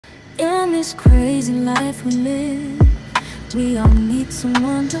In this crazy life we live, we all need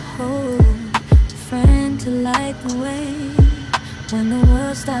someone to hold, a friend to light the way when the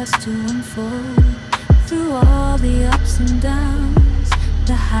world starts to unfold. Through all the ups and downs,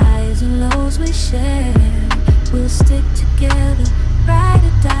 the highs and lows we share, we'll stick together, ride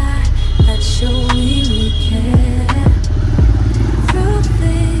or die, let's show we really care. Through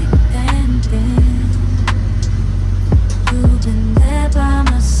thick and thin, you've been there by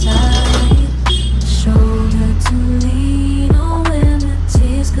my side, a shoulder to lean on when the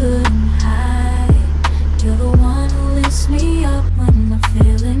tears couldn't hide. You're the one who lifts me up when I'm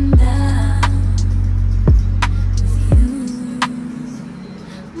feeling down. With you,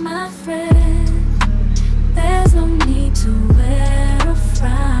 my friend, there's no need to wear a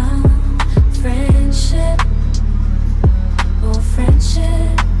frown. Friendship, oh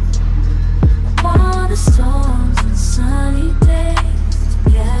friendship, upon the storms and sunny days,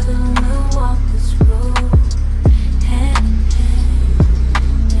 together we'll walk this road, hand in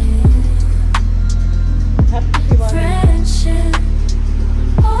hand. Friendship,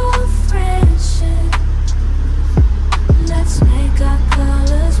 oh friendship, let's make our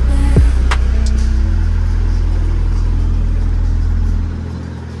colors red.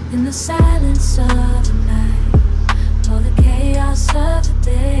 In the silence of the night, or the chaos of the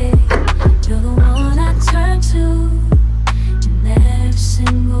day,